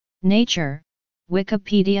Nature,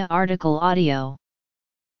 Wikipedia article audio.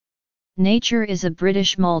 Nature is a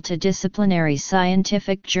British multidisciplinary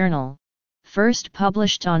scientific journal, first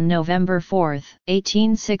published on November 4,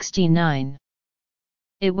 1869.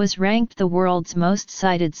 It was ranked the world's most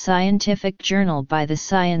cited scientific journal by the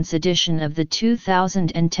Science edition of the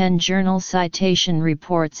 2010 Journal Citation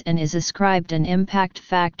Reports and is ascribed an impact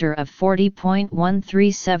factor of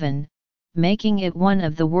 40.137, making it one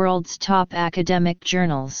of the world's top academic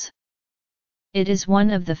journals. It is one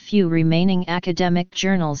of the few remaining academic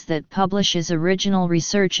journals that publishes original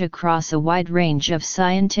research across a wide range of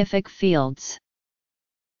scientific fields.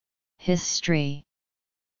 History.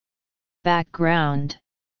 Background.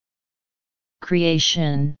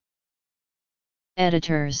 Creation.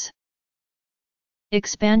 Editors.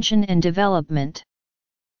 Expansion and development.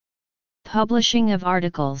 Publishing of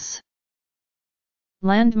articles.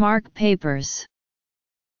 Landmark papers.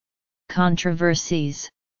 Controversies.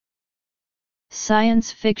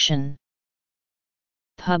 Science fiction.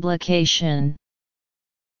 Publication.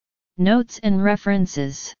 Notes and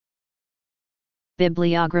references.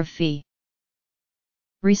 Bibliography.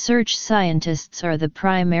 Research scientists are the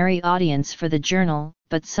primary audience for the journal,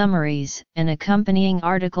 but summaries and accompanying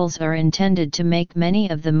articles are intended to make many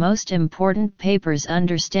of the most important papers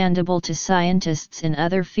understandable to scientists in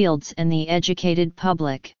other fields and the educated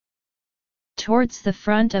public. Towards the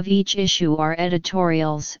front of each issue are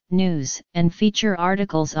editorials, news, and feature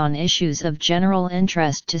articles on issues of general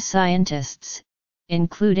interest to scientists,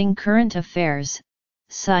 including current affairs,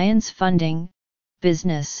 science funding,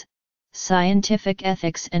 business, scientific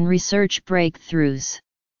ethics and research breakthroughs.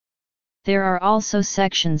 There are also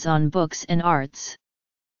sections on books and arts.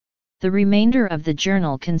 The remainder of the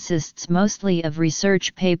journal consists mostly of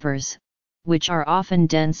research papers, which are often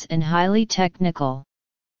dense and highly technical.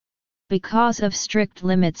 Because of strict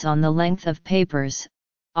limits on the length of papers,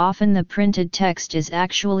 often the printed text is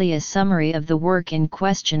actually a summary of the work in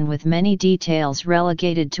question with many details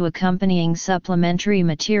relegated to accompanying supplementary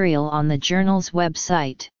material on the journal's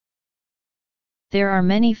website. There are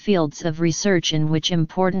many fields of research in which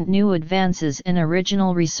important new advances in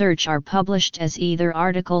original research are published as either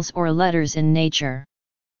articles or letters in Nature.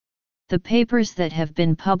 The papers that have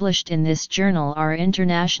been published in this journal are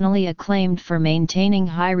internationally acclaimed for maintaining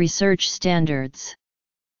high research standards.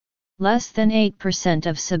 Less than 8%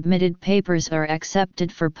 of submitted papers are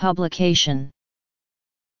accepted for publication.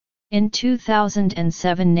 In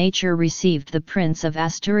 2007, Nature received the Prince of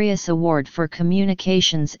Asturias Award for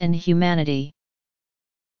Communications and Humanity.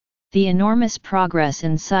 The enormous progress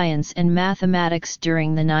in science and mathematics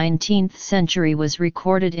during the 19th century was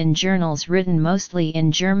recorded in journals written mostly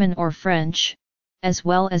in German or French, as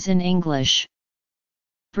well as in English.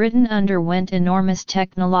 Britain underwent enormous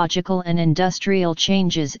technological and industrial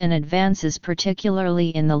changes and advances,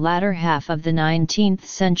 particularly in the latter half of the 19th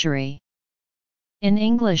century. In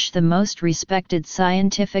English, the most respected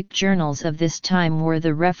scientific journals of this time were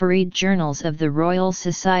the refereed journals of the Royal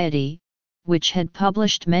Society, which had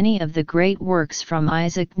published many of the great works from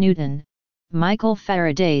Isaac Newton, Michael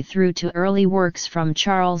Faraday through to early works from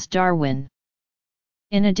Charles Darwin.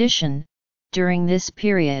 In addition, during this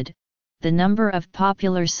period, the number of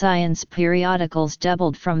popular science periodicals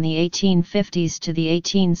doubled from the 1850s to the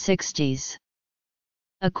 1860s.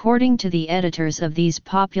 According to the editors of these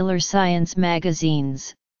popular science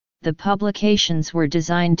magazines, the publications were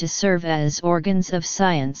designed to serve as organs of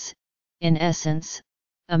science, in essence,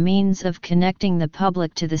 a means of connecting the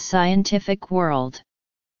public to the scientific world.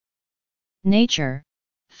 Nature,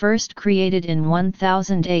 first created in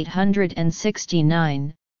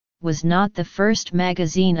 1869, was not the first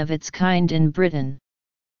magazine of its kind in Britain.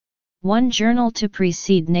 One journal to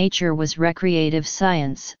precede Nature was Recreative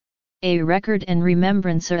Science, a record and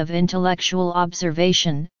remembrancer of intellectual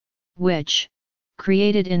observation, which,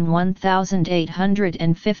 created in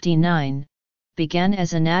 1859, began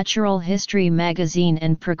as a natural history magazine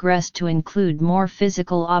and progressed to include more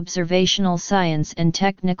physical observational science and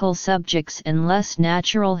technical subjects and less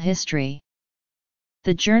natural history.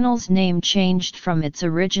 The journal's name changed from its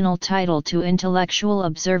original title to Intellectual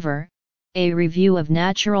Observer, a review of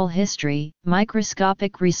natural history,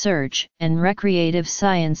 microscopic research, and recreative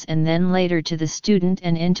science, and then later to the Student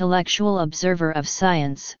and Intellectual Observer of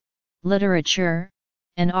Science, Literature,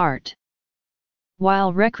 and Art.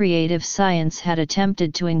 While recreative science had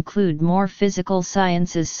attempted to include more physical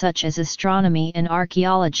sciences such as astronomy and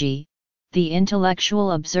archaeology, the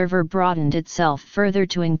Intellectual Observer broadened itself further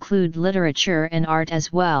to include literature and art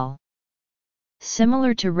as well.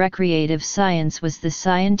 Similar to recreative science was the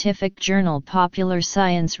scientific journal Popular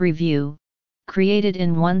Science Review, created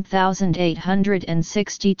in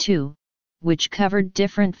 1862, which covered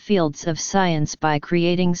different fields of science by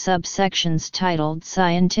creating subsections titled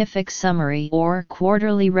Scientific Summary or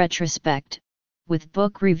Quarterly Retrospect, with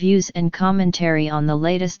book reviews and commentary on the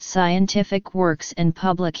latest scientific works and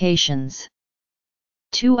publications.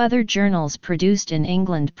 Two other journals produced in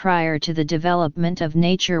England prior to the development of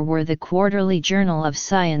Nature were the Quarterly Journal of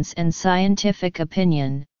Science and Scientific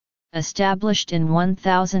Opinion, established in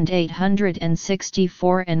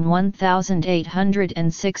 1864 and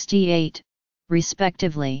 1868,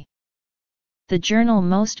 respectively. The journal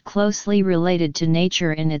most closely related to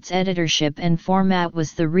Nature in its editorship and format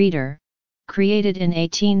was The Reader, created in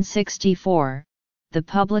 1864. The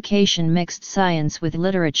publication mixed science with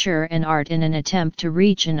literature and art in an attempt to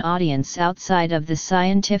reach an audience outside of the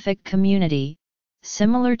scientific community,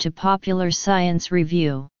 similar to Popular Science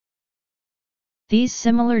Review. These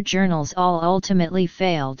similar journals all ultimately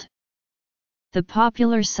failed. The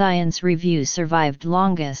Popular Science Review survived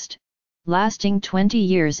longest, lasting 20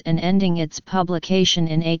 years and ending its publication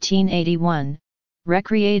in 1881.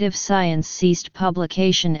 Recreative Science ceased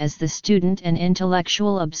publication as the Student and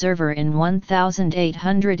Intellectual Observer in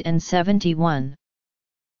 1871.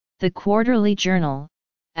 The Quarterly Journal,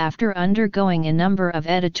 after undergoing a number of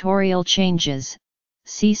editorial changes,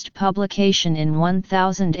 ceased publication in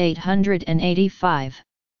 1885.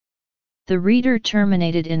 The Reader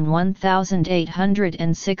terminated in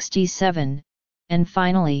 1867, and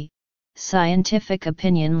finally, Scientific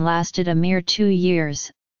Opinion lasted a mere 2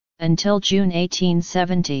 years, until June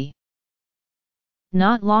 1870.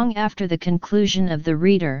 Not long after the conclusion of The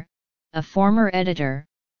Reader, a former editor,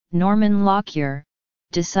 Norman Lockyer,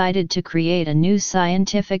 decided to create a new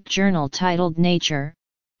scientific journal titled Nature,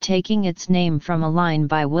 taking its name from a line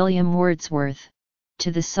by William Wordsworth,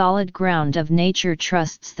 "To the solid ground of nature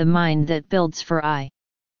trusts the mind that builds for aye."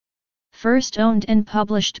 First owned and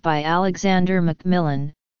published by Alexander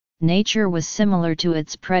Macmillan, Nature was similar to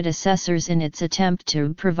its predecessors in its attempt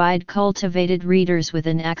to provide cultivated readers with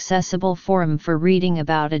an accessible forum for reading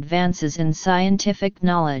about advances in scientific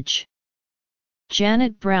knowledge.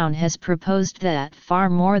 Janet Brown has proposed that far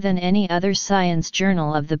more than any other science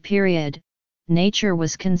journal of the period, Nature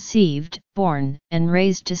was conceived, born, and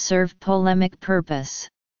raised to serve polemic purpose.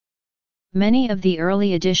 Many of the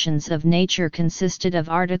early editions of Nature consisted of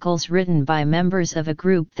articles written by members of a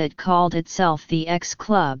group that called itself the X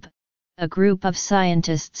Club, a group of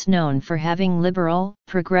scientists known for having liberal,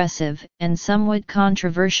 progressive, and somewhat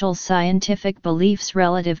controversial scientific beliefs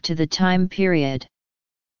relative to the time period.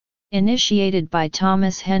 Initiated by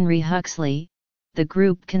Thomas Henry Huxley, the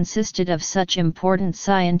group consisted of such important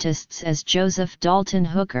scientists as Joseph Dalton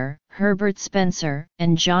Hooker, Herbert Spencer,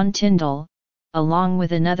 and John Tyndall, along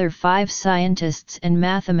with another 5 scientists and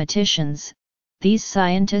mathematicians. These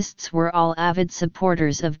scientists were all avid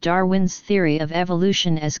supporters of Darwin's theory of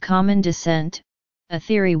evolution as common descent, a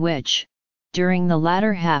theory which, during the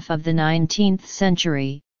latter half of the 19th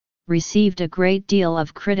century, received a great deal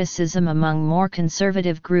of criticism among more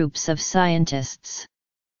conservative groups of scientists.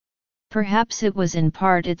 Perhaps it was in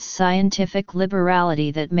part its scientific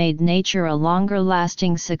liberality that made Nature a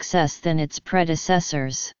longer-lasting success than its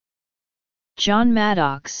predecessors. John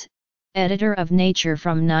Maddox, editor of Nature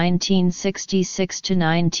from 1966 to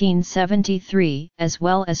 1973 as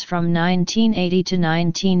well as from 1980 to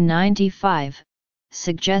 1995,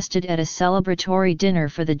 suggested at a celebratory dinner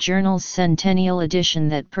for the journal's centennial edition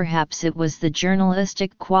that perhaps it was the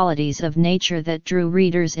journalistic qualities of Nature that drew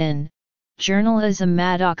readers in. Journalism,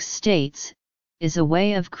 Maddox states, is a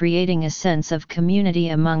way of creating a sense of community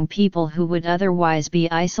among people who would otherwise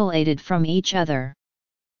be isolated from each other.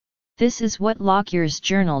 This is what Lockyer's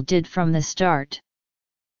journal did from the start.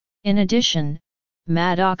 In addition,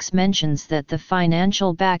 Maddox mentions that the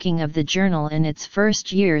financial backing of the journal in its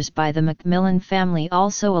first years by the Macmillan family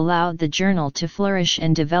also allowed the journal to flourish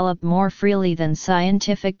and develop more freely than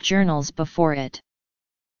scientific journals before it.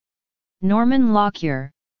 Norman Lockyer,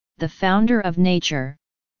 the founder of Nature,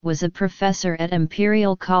 was a professor at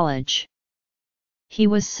Imperial College. He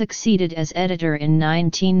was succeeded as editor in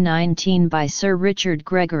 1919 by Sir Richard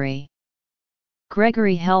Gregory.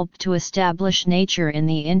 Gregory helped to establish Nature in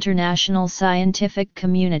the international scientific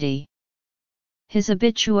community. His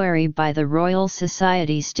obituary by the Royal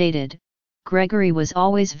Society stated, Gregory was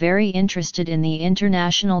always very interested in the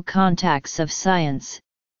international contacts of science,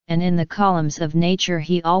 and in the columns of Nature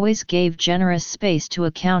he always gave generous space to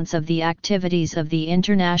accounts of the activities of the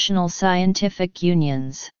international scientific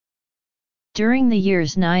unions. During the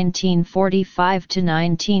years 1945 to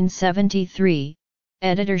 1973,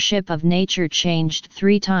 editorship of Nature changed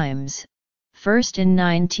 3 times, first in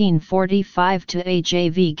 1945 to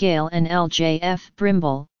A.J.V. Gale and L.J.F.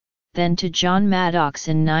 Brimble, then to John Maddox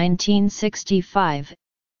in 1965,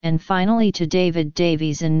 and finally to David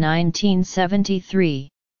Davies in 1973.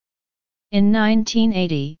 In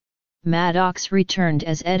 1980, Maddox returned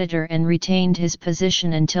as editor and retained his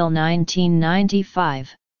position until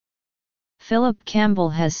 1995. Philip Campbell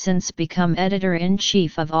has since become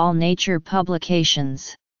editor-in-chief of all Nature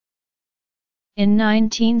publications. In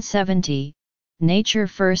 1970, Nature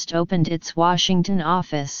first opened its Washington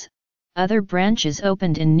office. Other branches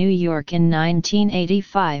opened in New York in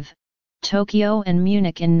 1985, Tokyo and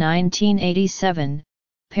Munich in 1987,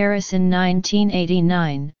 Paris in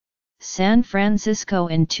 1989, San Francisco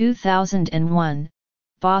in 2001,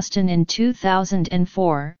 Boston in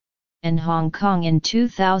 2004, and Hong Kong in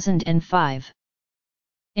 2005.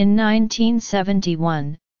 In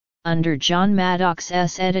 1971, under John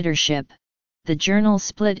Maddox's editorship, the journal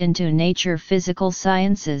split into Nature Physical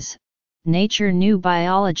Sciences, Nature New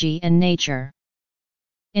Biology and Nature.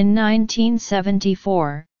 In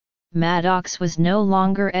 1974, Maddox was no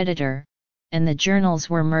longer editor, and the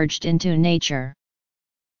journals were merged into Nature.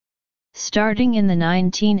 Starting in the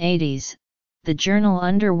 1980s, the journal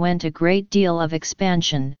underwent a great deal of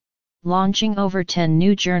expansion, launching over 10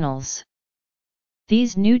 new journals.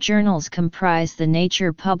 These new journals comprise the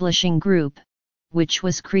Nature Publishing Group, which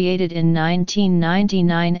was created in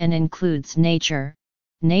 1999 and includes Nature,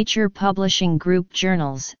 Nature Publishing Group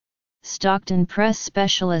journals, Stockton Press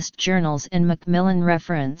Specialist journals and Macmillan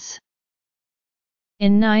Reference.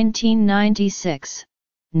 In 1996,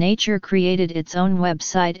 Nature created its own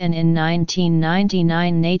website, and in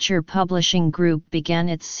 1999 Nature Publishing Group began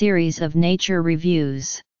its series of Nature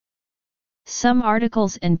reviews. Some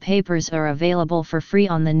articles and papers are available for free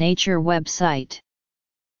on the Nature website.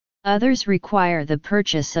 Others require the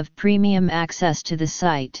purchase of premium access to the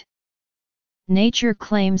site. Nature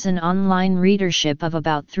claims an online readership of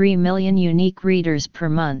about 3 million unique readers per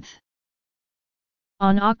month.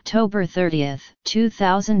 On October 30,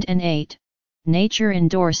 2008, Nature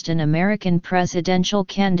endorsed an American presidential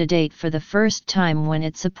candidate for the first time when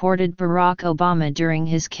it supported Barack Obama during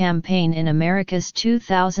his campaign in America's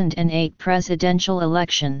 2008 presidential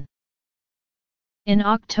election. In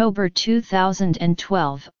October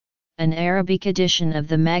 2012, an Arabic edition of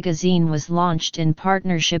the magazine was launched in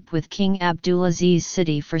partnership with King Abdulaziz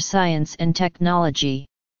City for Science and Technology.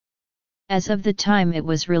 As of the time it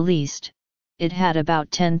was released, it had about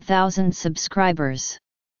 10,000 subscribers.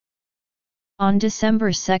 On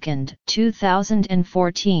December 2,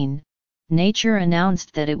 2014, Nature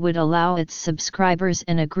announced that it would allow its subscribers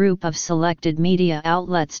and a group of selected media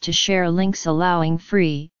outlets to share links allowing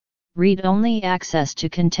free, read-only access to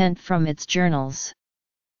content from its journals.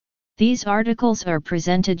 These articles are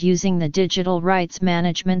presented using the digital rights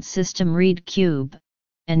management system ReadCube,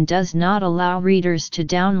 and does not allow readers to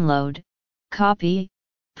download, copy,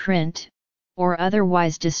 print, or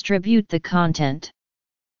otherwise distribute the content.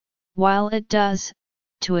 While it does,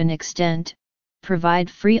 to an extent, provide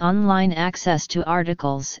free online access to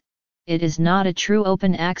articles, it is not a true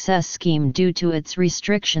open access scheme due to its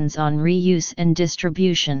restrictions on reuse and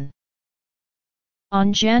distribution.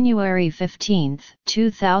 On January 15,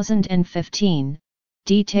 2015,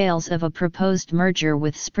 details of a proposed merger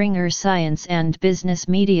with Springer Science and Business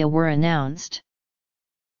Media were announced.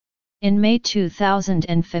 In May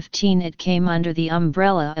 2015 it came under the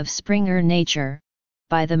umbrella of Springer Nature,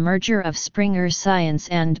 by the merger of Springer Science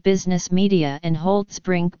and Business Media and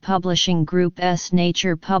Holtzbrinck Publishing Group's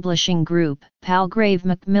Nature Publishing Group, Palgrave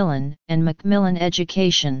Macmillan, and Macmillan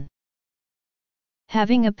Education.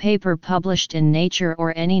 Having a paper published in Nature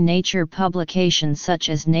or any Nature publication such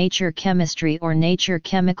as Nature Chemistry or Nature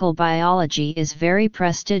Chemical Biology is very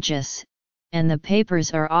prestigious, and the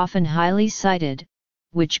papers are often highly cited,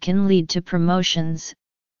 which can lead to promotions,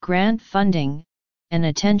 grant funding, and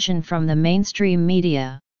attention from the mainstream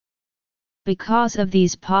media. Because of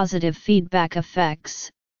these positive feedback effects,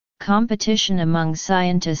 competition among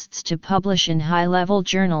scientists to publish in high-level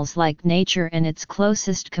journals like Nature and its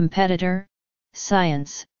closest competitor,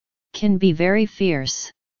 Science, can be very fierce.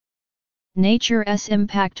 Nature's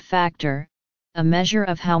impact factor, a measure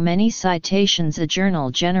of how many citations a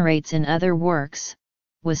journal generates in other works,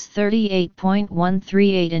 was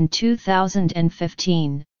 38.138 in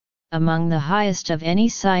 2015, among the highest of any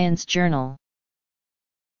science journal.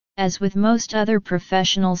 As with most other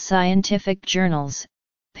professional scientific journals,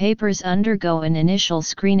 papers undergo an initial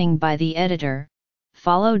screening by the editor,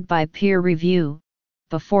 followed by peer review,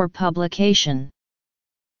 before publication.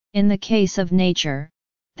 In the case of Nature,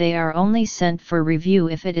 they are only sent for review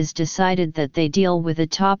if it is decided that they deal with a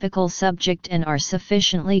topical subject and are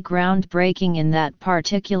sufficiently groundbreaking in that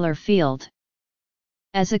particular field.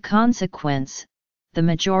 As a consequence, the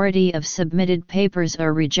majority of submitted papers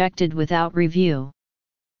are rejected without review.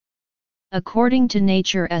 According to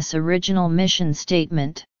Nature's original mission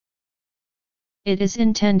statement, it is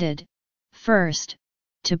intended, first,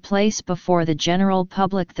 to place before the general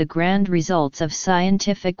public the grand results of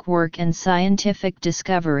scientific work and scientific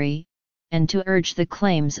discovery, and to urge the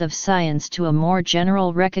claims of science to a more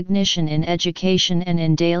general recognition in education and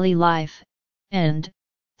in daily life, and,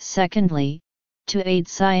 secondly, to aid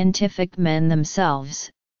scientific men themselves,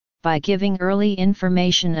 by giving early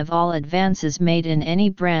information of all advances made in any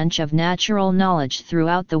branch of natural knowledge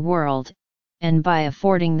throughout the world, and by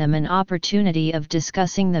affording them an opportunity of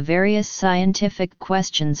discussing the various scientific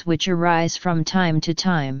questions which arise from time to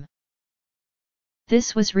time.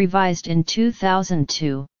 This was revised in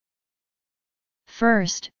 2002.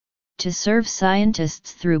 First, to serve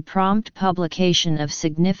scientists through prompt publication of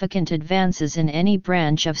significant advances in any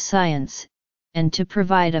branch of science, and to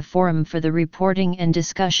provide a forum for the reporting and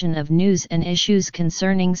discussion of news and issues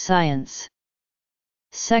concerning science.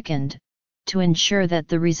 Second, to ensure that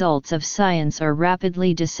the results of science are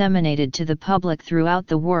rapidly disseminated to the public throughout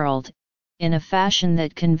the world, in a fashion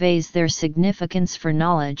that conveys their significance for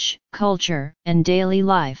knowledge, culture, and daily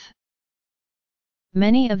life.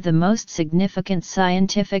 Many of the most significant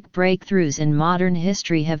scientific breakthroughs in modern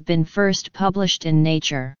history have been first published in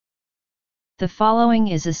Nature. The following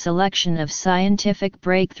is a selection of scientific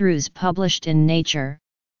breakthroughs published in Nature,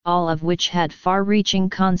 all of which had far-reaching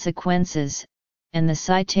consequences, and the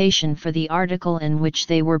citation for the article in which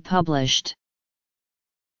they were published.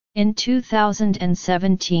 In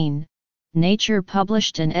 2017, Nature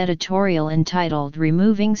published an editorial entitled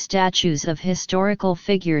 "Removing Statues of Historical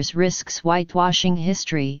Figures Risks Whitewashing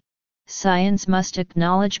History. Science Must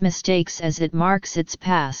Acknowledge Mistakes as It Marks Its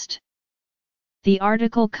Past." The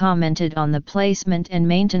article commented on the placement and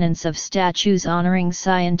maintenance of statues honoring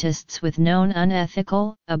scientists with known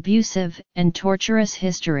unethical, abusive, and torturous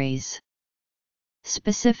histories.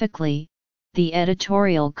 Specifically, the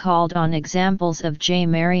editorial called on examples of J.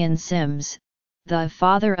 Marion Sims, the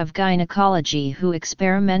father of gynecology who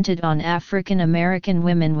experimented on African American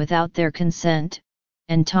women without their consent,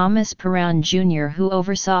 and Thomas Perrown Jr. who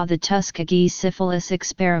oversaw the Tuskegee syphilis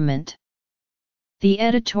experiment. The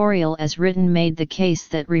editorial as written made the case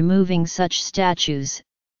that removing such statues,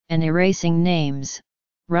 and erasing names,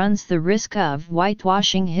 runs the risk of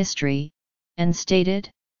whitewashing history, and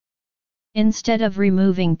stated, "Instead of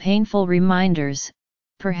removing painful reminders,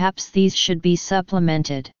 perhaps these should be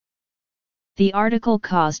supplemented." The article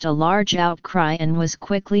caused a large outcry and was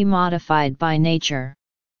quickly modified by Nature.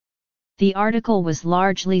 The article was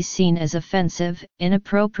largely seen as offensive,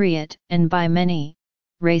 inappropriate, and by many,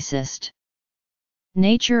 racist.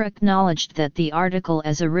 Nature acknowledged that the article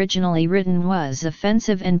as originally written was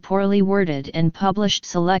offensive and poorly worded and published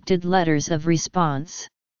selected letters of response.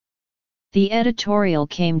 The editorial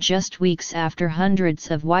came just weeks after hundreds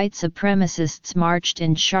of white supremacists marched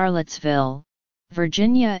in Charlottesville,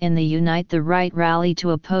 Virginia in the Unite the Right rally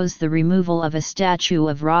to oppose the removal of a statue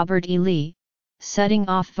of Robert E. Lee, setting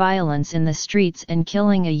off violence in the streets and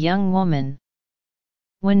killing a young woman.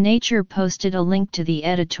 When Nature posted a link to the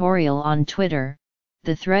editorial on Twitter,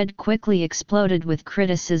 the thread quickly exploded with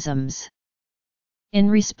criticisms. In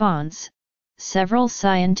response, several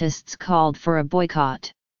scientists called for a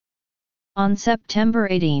boycott. On September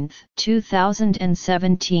 18,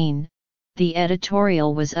 2017, the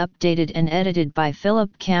editorial was updated and edited by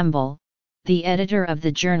Philip Campbell, the editor of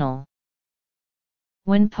the journal.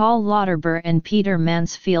 When Paul Lauterbur and Peter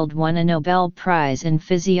Mansfield won a Nobel Prize in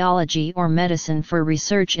Physiology or Medicine for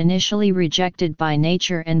research initially rejected by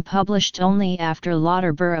Nature and published only after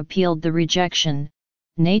Lauterbur appealed the rejection,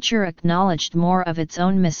 Nature acknowledged more of its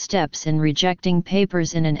own missteps in rejecting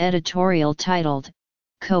papers in an editorial titled,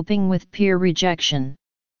 "Coping with Peer Rejection."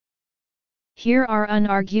 Here are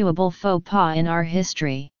unarguable faux pas in our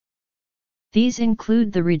history. These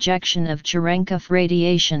include the rejection of Cherenkov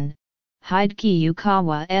radiation, Heidke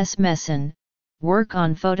Yukawa's meson, work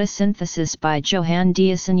on photosynthesis by Johann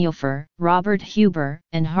Diefenhofer, Robert Huber,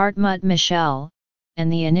 and Hartmut Michel,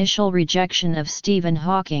 and the initial rejection of Stephen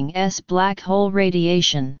Hawking's black hole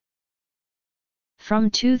radiation.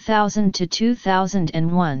 From 2000 to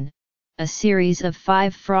 2001, a series of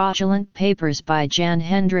 5 fraudulent papers by Jan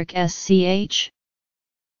Hendrik Sch.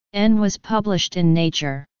 N was published in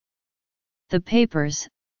Nature. The papers,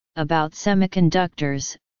 about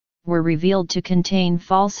semiconductors, were revealed to contain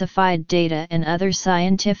falsified data and other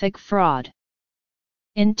scientific fraud.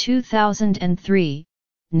 In 2003,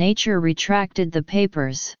 Nature retracted the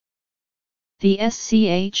papers. The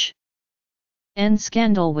Sch. N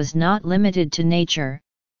scandal was not limited to Nature.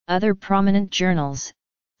 Other prominent journals,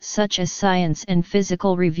 such as Science and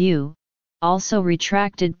Physical Review, also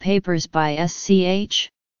retracted papers by SCH.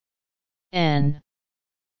 N.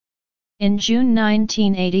 In June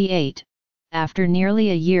 1988, after nearly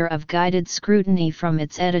a year of guided scrutiny from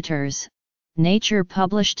its editors, Nature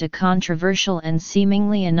published a controversial and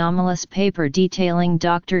seemingly anomalous paper detailing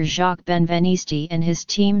Dr. Jacques Benveniste and his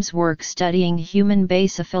team's work studying human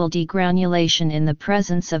basophil degranulation in the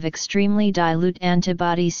presence of extremely dilute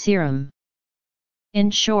antibody serum.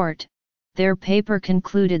 In short, their paper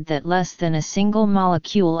concluded that less than a single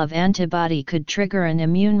molecule of antibody could trigger an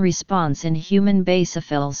immune response in human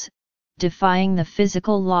basophils, defying the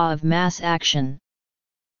physical law of mass action.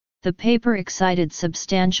 The paper excited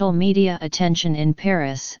substantial media attention in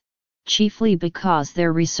Paris, chiefly because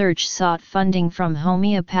their research sought funding from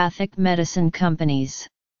homeopathic medicine companies.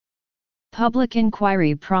 Public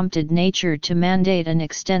inquiry prompted Nature to mandate an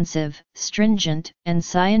extensive, stringent, and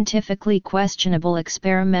scientifically questionable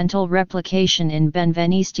experimental replication in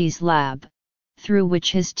Benveniste's lab, through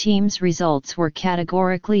which his team's results were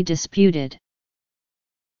categorically disputed.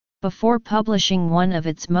 Before publishing one of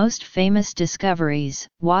its most famous discoveries,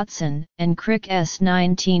 Watson and Crick's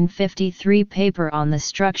 1953 paper on the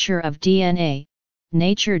structure of DNA,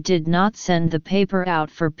 Nature did not send the paper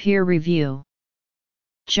out for peer review.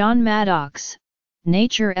 John Maddox,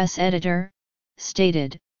 Nature's editor,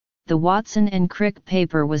 stated, "The Watson and Crick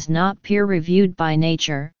paper was not peer-reviewed by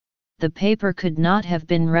Nature, the paper could not have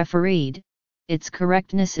been refereed, its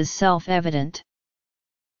correctness is self-evident.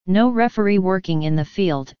 No referee working in the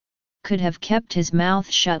field could have kept his mouth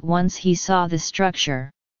shut once he saw the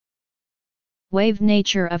structure." Wave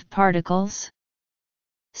nature of particles?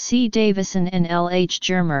 C. Davison and L. H.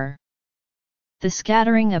 Germer. The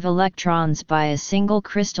scattering of electrons by a single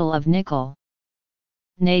crystal of nickel.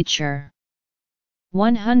 Nature.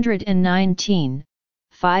 119,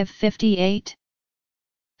 558.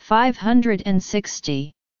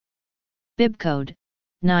 560. Bibcode,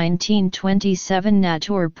 1927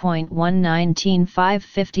 Natur.119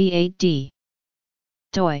 558d.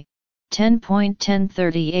 doi,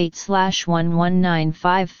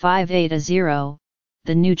 10.1038/119558A0,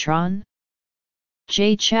 the neutron?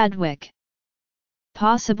 J. Chadwick.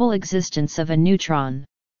 Possible existence of a neutron.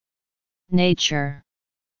 Nature.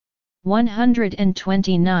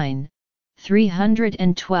 129,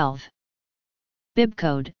 312.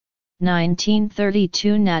 Bibcode,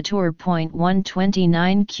 1932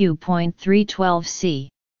 Natur.129Q.312c.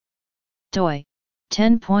 doi,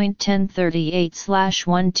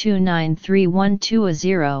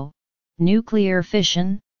 10.1038/129312A0, nuclear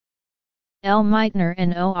fission? L. Meitner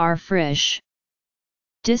and O. R. Frisch.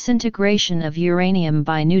 Disintegration of uranium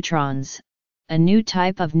by neutrons, a new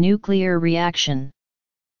type of nuclear reaction.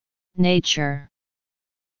 Nature.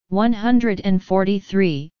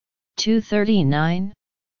 143, 239.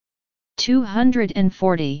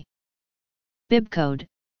 240. Bibcode,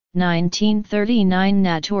 1939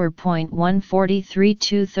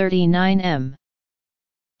 Natur.143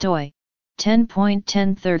 doi,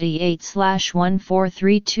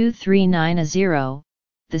 10.1038/143239A0,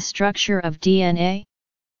 the structure of DNA?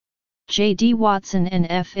 J. D. Watson and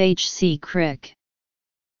F. H. C. Crick.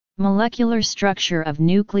 Molecular structure of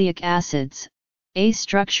nucleic acids, a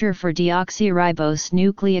structure for deoxyribose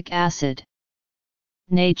nucleic acid.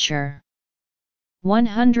 Nature.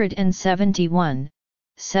 171,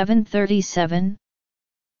 737.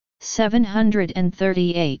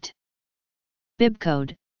 738.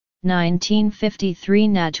 Bibcode, 1953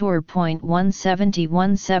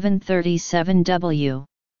 Natur.171 737W.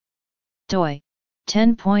 doi,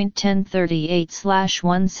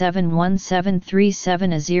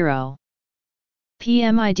 10.1038/171737A0.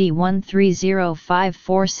 PMID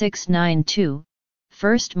 130544692,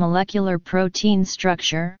 first molecular protein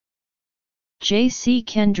structure? J. C.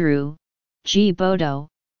 Kendrew, G. Bodo,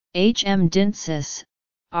 H. M. Dintsis,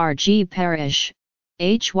 R. G. Parrish,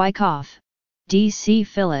 H. Wyckoff, D. C.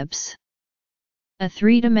 Phillips. A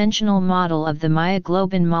three-dimensional model of the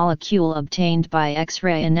myoglobin molecule obtained by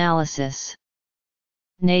X-ray analysis.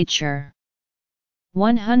 Nature.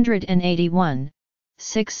 181,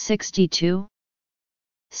 662.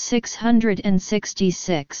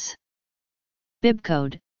 666.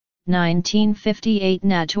 Bibcode, 1958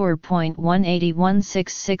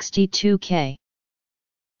 Natur.181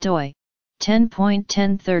 doi,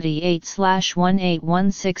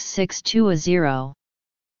 10.1038/181662A0.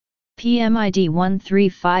 PMID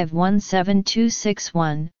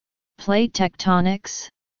 135172661, plate tectonics?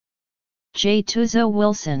 J. Tuzo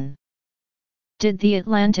Wilson. Did the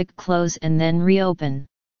Atlantic close and then reopen?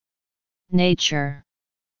 Nature.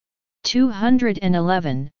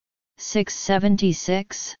 211,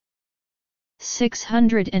 676.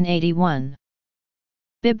 681.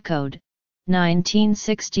 Bibcode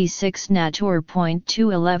 1966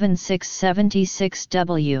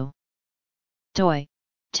 Natur.211.676W. doi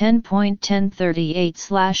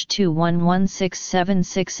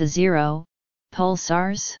 10.1038/2116760.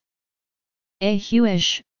 Pulsars. A.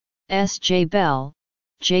 Hewish, S. J. Bell,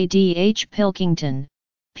 J. D. H. Pilkington,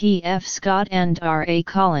 P. F. Scott and R. A.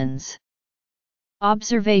 Collins.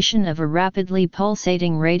 Observation of a rapidly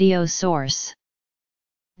pulsating radio source.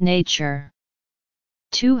 Nature.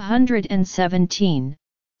 217,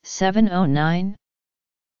 709.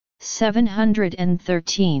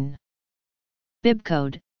 713.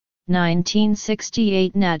 Bibcode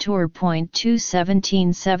 1968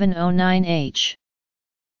 Natur.217.709H.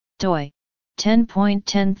 doi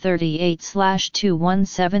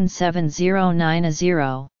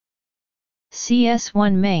 10.1038/2177090.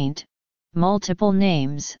 CS1 maint, multiple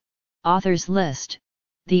names, authors list,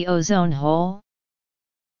 The Ozone Hole.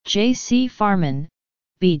 J. C. Farman,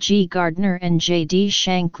 B. G. Gardner and J. D.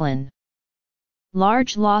 Shanklin.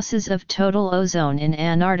 Large losses of total ozone in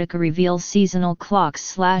Antarctica reveal seasonal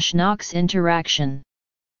clocks/NOx interaction.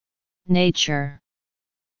 Nature.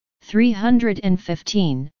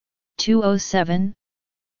 315, 207.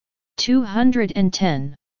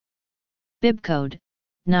 210. Bibcode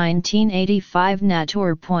 1985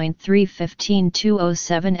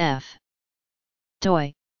 Natur.315.207F.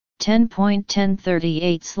 doi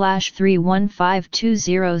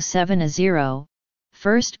 10.1038/3152070.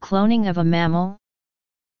 First cloning of a mammal.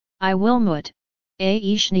 I. Wilmut, A.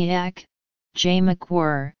 Ishniak, J.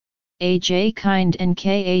 McWhirr, A. J. Kind and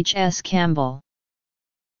K. H. S. Campbell.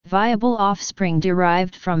 Viable offspring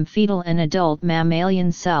derived from fetal and adult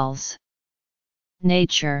mammalian cells.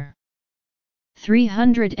 Nature.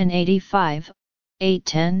 385,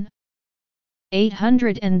 810.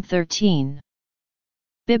 813.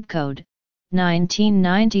 Bibcode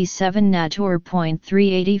 1997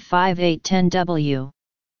 Natur.385.810W.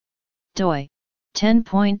 doi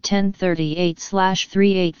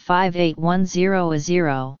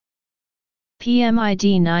 10.1038/3858100.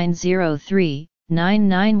 PMID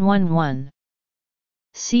 903-9911.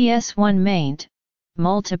 CS1 maint,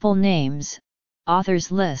 multiple names,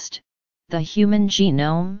 authors list, The Human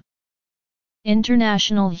Genome.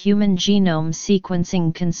 International Human Genome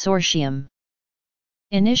Sequencing Consortium.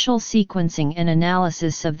 Initial sequencing and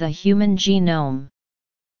analysis of the human genome.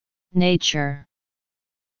 Nature.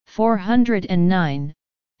 409,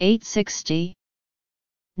 860.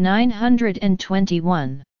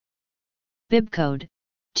 921. Bibcode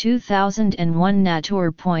 2001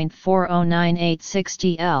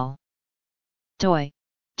 Natur.409860L. doi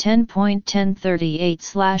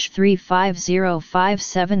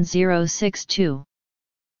 10.1038/350570062.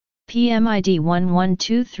 PMID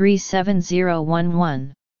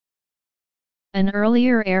 11237011. An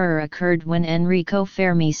earlier error occurred when Enrico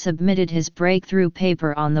Fermi submitted his breakthrough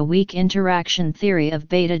paper on the weak interaction theory of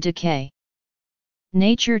beta decay.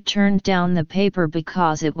 Nature turned down the paper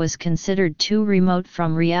because it was considered too remote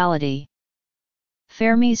from reality.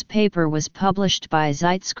 Fermi's paper was published by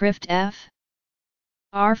Zeitschrift F.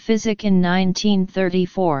 R. Physik in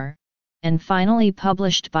 1934, and finally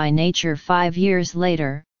published by Nature 5 years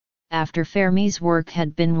later, after Fermi's work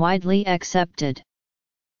had been widely accepted.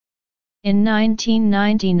 In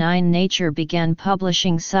 1999 Nature began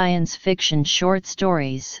publishing science fiction short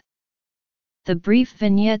stories. The brief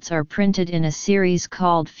vignettes are printed in a series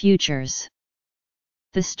called Futures.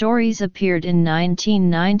 The stories appeared in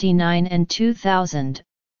 1999 and 2000,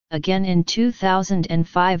 again in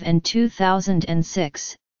 2005 and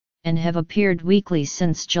 2006, and have appeared weekly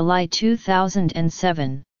since July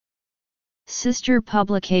 2007. Sister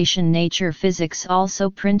publication Nature Physics also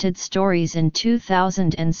printed stories in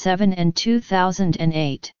 2007 and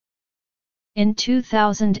 2008. In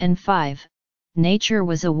 2005, Nature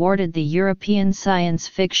was awarded the European Science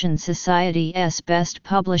Fiction Society's Best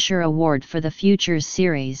Publisher Award for the Futures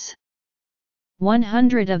series.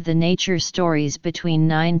 100 of the Nature stories between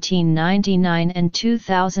 1999 and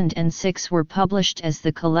 2006 were published as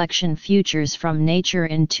the collection Futures from Nature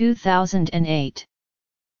in 2008.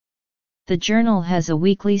 The journal has a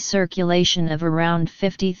weekly circulation of around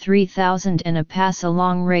 53,000 and a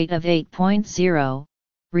pass-along rate of 8.0,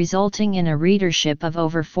 resulting in a readership of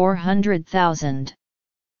over 400,000.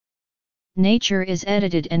 Nature is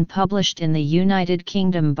edited and published in the United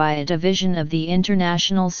Kingdom by a division of the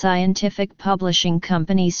international scientific publishing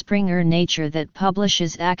company Springer Nature that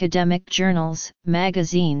publishes academic journals,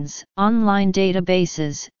 magazines, online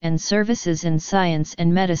databases, and services in science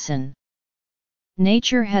and medicine.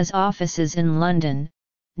 Nature has offices in London,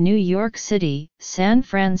 New York City, San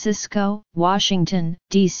Francisco, Washington,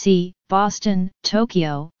 D.C., Boston,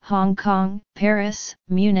 Tokyo, Hong Kong, Paris,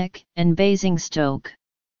 Munich, and Basingstoke.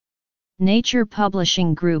 Nature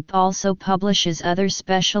Publishing Group also publishes other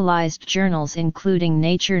specialized journals including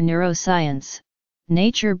Nature Neuroscience,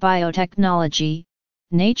 Nature Biotechnology,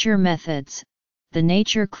 Nature Methods, the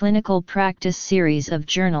Nature Clinical Practice series of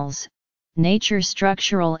journals, Nature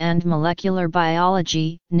Structural and Molecular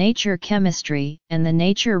Biology, Nature Chemistry, and the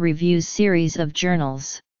Nature Reviews series of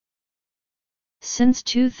journals. Since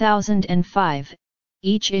 2005,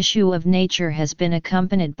 each issue of Nature has been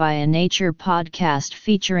accompanied by a Nature podcast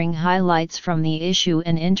featuring highlights from the issue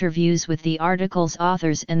and interviews with the article's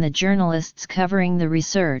authors and the journalists covering the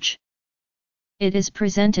research. It is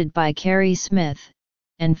presented by Carrie Smith,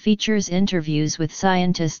 and features interviews with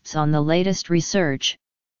scientists on the latest research,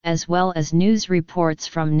 as well as news reports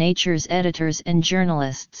from Nature's editors and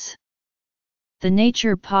journalists. The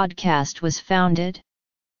Nature podcast was founded,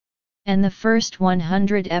 and the first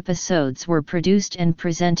 100 episodes were produced and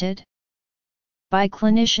presented by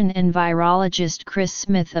clinician and virologist Chris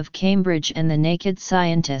Smith of Cambridge and the Naked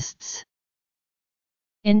Scientists.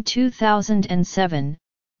 In 2007,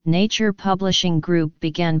 Nature Publishing Group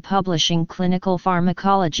began publishing Clinical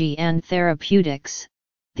Pharmacology and Therapeutics,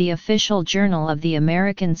 the official journal of the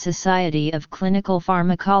American Society of Clinical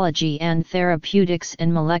Pharmacology and Therapeutics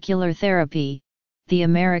and Molecular Therapy, the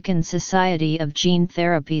American Society of Gene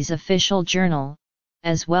Therapy's official journal,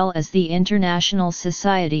 as well as the International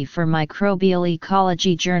Society for Microbial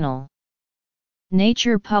Ecology journal.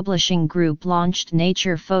 Nature Publishing Group launched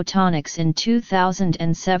Nature Photonics in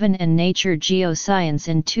 2007 and Nature Geoscience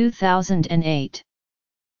in 2008.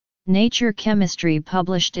 Nature Chemistry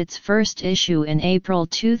published its first issue in April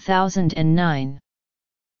 2009.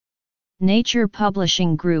 Nature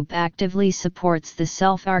Publishing Group actively supports the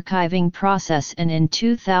self-archiving process and in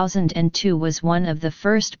 2002 was one of the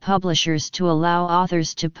first publishers to allow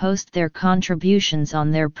authors to post their contributions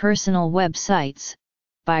on their personal websites,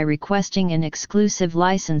 by requesting an exclusive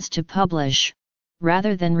license to publish,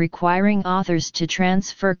 rather than requiring authors to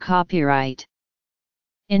transfer copyright.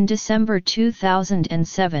 In December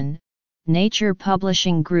 2007, Nature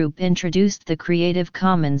Publishing Group introduced the Creative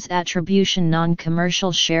Commons Attribution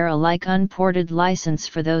Non-Commercial Share-alike Unported license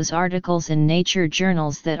for those articles in Nature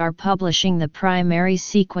journals that are publishing the primary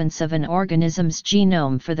sequence of an organism's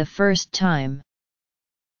genome for the first time.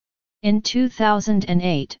 In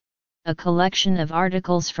 2008, a collection of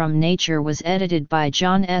articles from Nature was edited by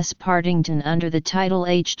John S. Partington under the title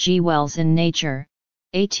H. G. Wells in Nature,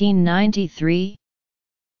 1893.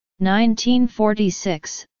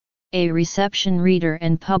 1946. A reception reader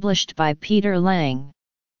and published by Peter Lang.